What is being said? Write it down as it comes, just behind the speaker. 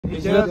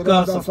ہجرت کا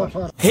سفر،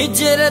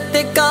 ہجرت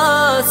کا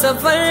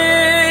سفر،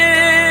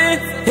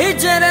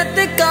 ہجرت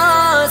کا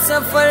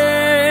سفر،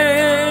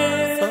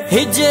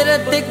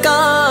 ہجرت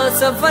کا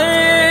سفر،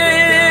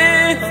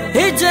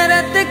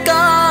 ہجرت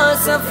کا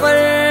سفر،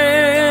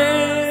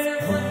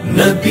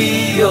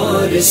 نبی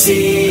اور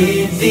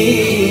صدیق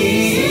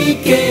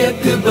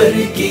اکبر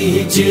کی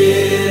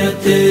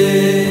ہجرت،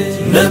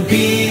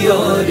 نبی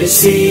اور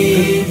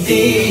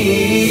صدیق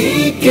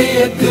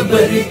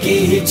اکبر کی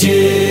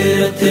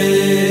ہجرت،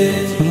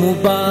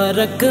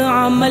 مبارک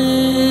عمل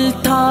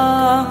تھا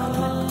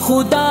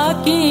خدا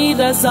کی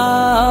رضا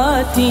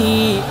تھی،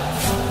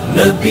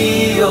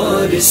 نبی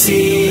اور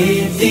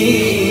صدیق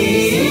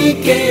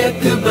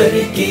اکبر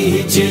کی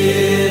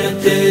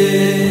ہجرت،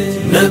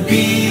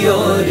 نبی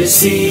اور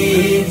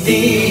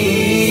صدیق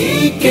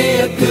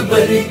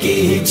اکبر کی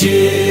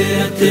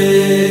ہجرت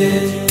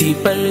تھی،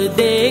 پر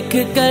دیکھ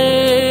کر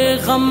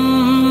غم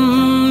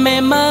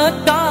میں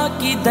مکہ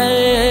کی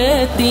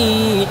دھرتی،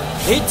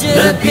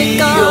 ہجرت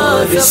کا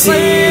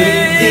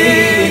سفر،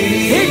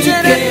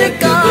 ہجرت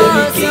کا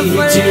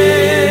سفر،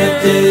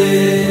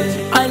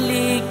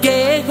 علی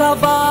کے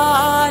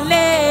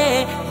حوالے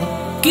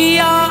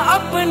کیا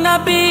اپنا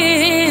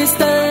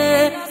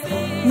بستر،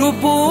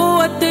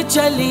 نبوت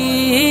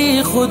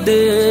چلی خود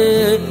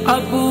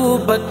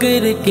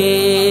ابوبکر کے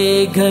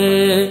گھر،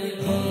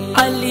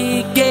 علی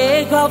کے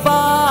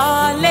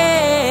حوالے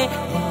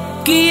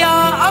کیا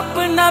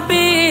اپنا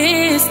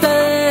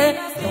بستر،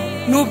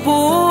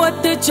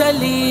 نبوت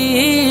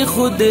چلی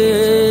خود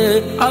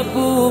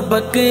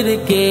ابوبکر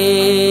کے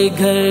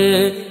گھر،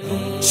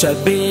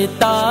 شب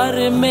تار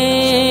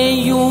میں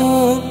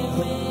یوں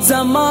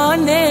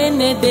زمانے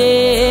نے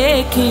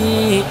دیکھی،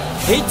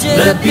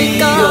 ہجرت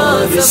کا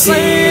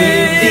سفر،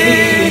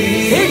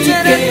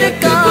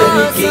 ہجرت کا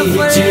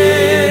سفر،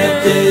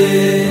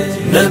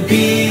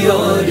 نبی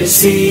اور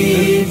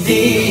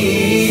صدیق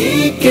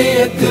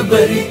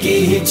اکبر کی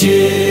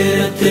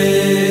ہجرت،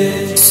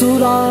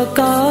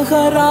 راقہ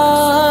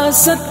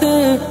حراست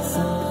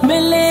میں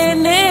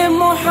لینے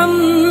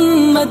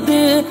محمد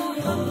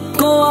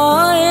کو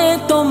آئے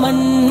تو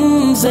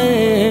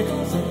منظر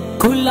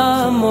کھلا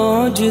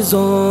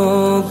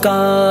معجزوں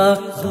کا،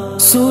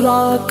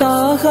 راقہ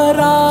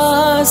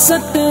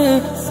حراست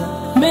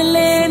میں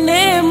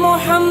لینے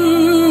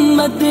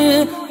محمد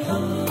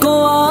کو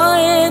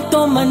آئے تو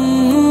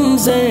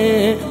منظر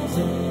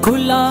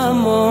کھلا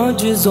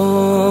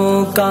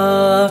معجزوں کا،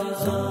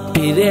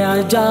 پھر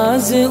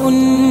اعجاز ان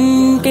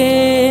کے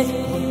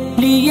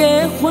لیے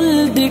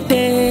خلد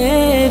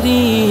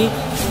ٹھہری،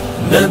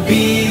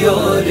 نبی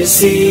اور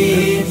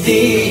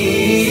صدیق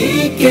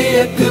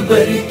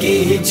اکبر کی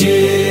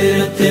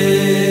ہجرت،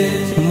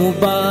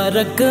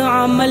 مبارک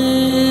عمل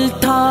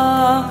تھا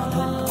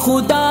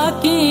خدا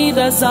کی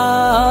رضا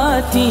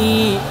تھی،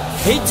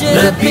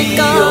 ہجرت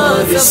کا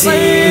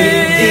سفر،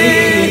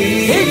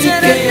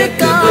 ہجرت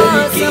کا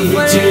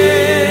سفر،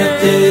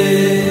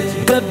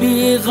 کبھی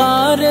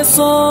غار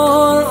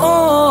سور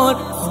اور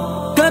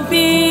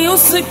کبھی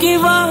اس کی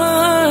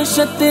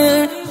وحشت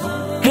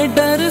ہے،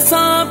 ڈر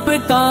سانپ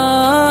کا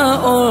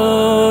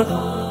اور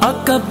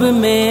عقب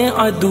میں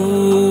عدو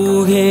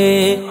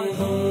ہے،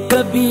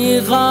 کبھی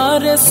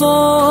غار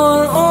سور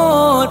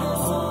اور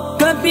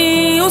کبھی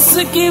اس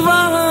کی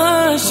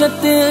وحشت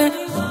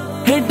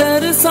ہے،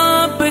 ڈر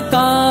سانپ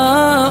کا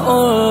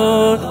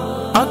اور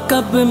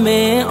عقب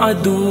میں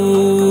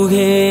عدو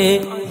ہے،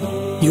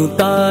 یوں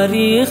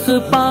تاریخ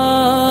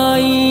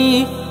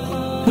پائی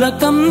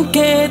رقم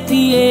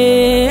کہتی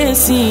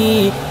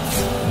ایسی،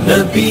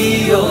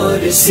 نبی اور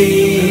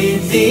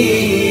صدیق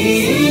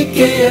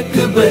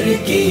اکبر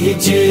کی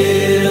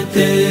ہجرت،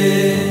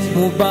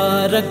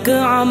 مبارک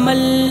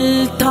عمل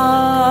تھا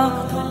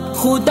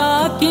خدا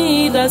کی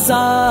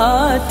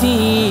رضا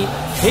تھی،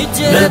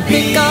 ہجرت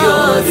کا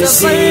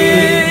سفر،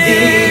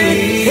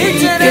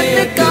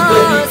 ہجرت کا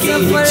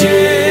سفر،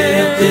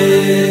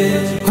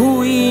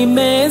 ہوئی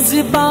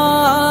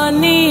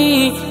میزبانی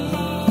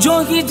جو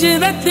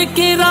ہجرت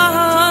کی راہ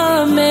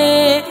میں،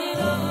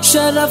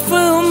 شرف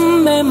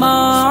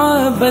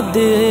معبد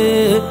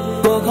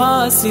کو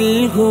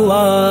حاصل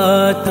ہوا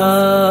تھا،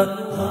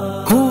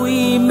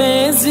 ہوئی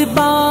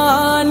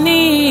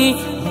میزبانی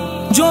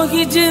جو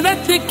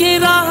ہجرت کی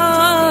راہ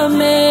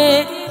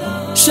میں،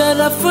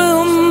 شرف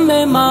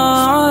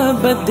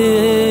معبد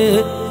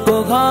کو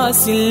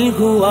حاصل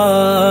ہوا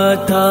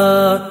تھا،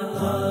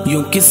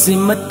 یوں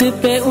قسمت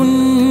پہ ان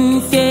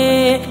کے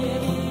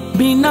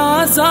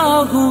بنازا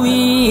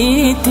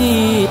ہوئی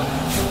تھی،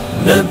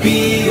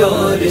 نبی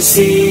اور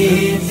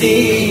صدیق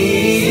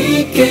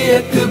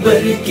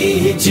اکبر کی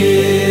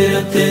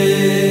ہجرت،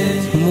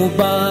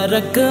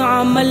 مبارک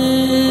عمل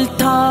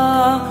تھا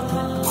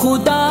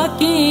خدا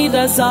کی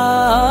رضا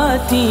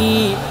تھی،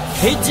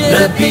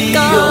 ہجرت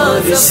کا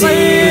سفر،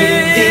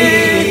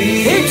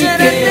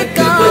 ہجرت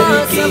کا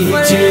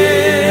سفر،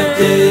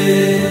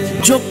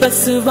 جو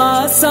پسوا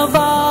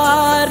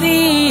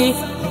سواری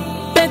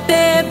پہ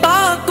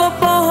طیبہ کو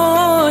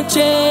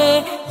پہنچے،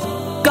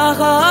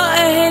 کہا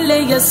اہل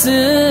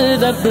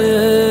یثرب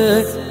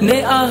نے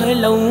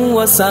اہلا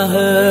و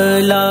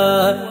سہلا،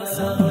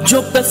 جو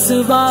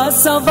قصبہ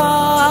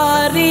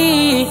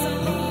سواری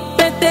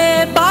پہ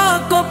طیبہ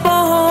کو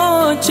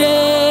پہنچے،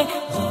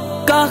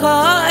 کہا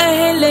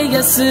اہل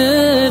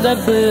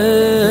یثرب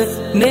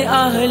نے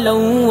اہلا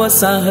و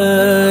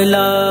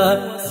سہلا،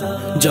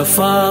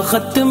 جفا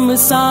ختم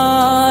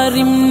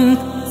سارم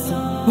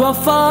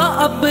وفا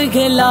اب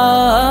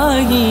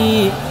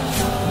گھلائی،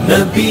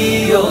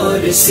 نبی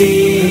اور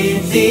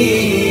صدیق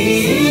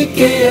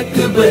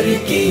اکبر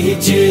کی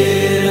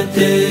ہجرت،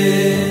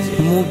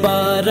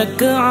 مبارک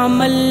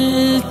عمل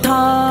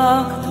تھا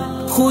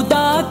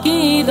خدا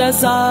کی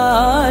رضا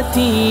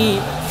تھی،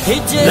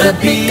 ہجرت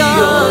نبی کا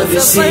اور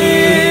سفر،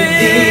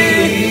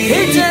 صدیق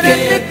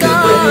ہجرت کا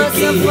اکبر کی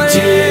سفر،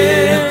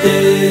 ہجرت،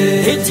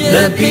 ہجرت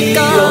نبی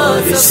کا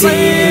اور سفر،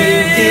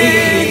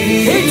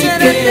 صدیق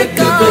ہجرت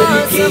کا اکبر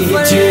کی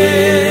سفر،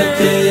 ہجرت،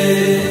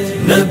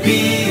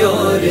 نبی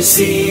اور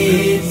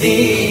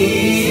صدیق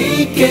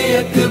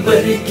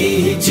اکبر کی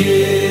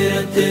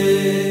ہجرت۔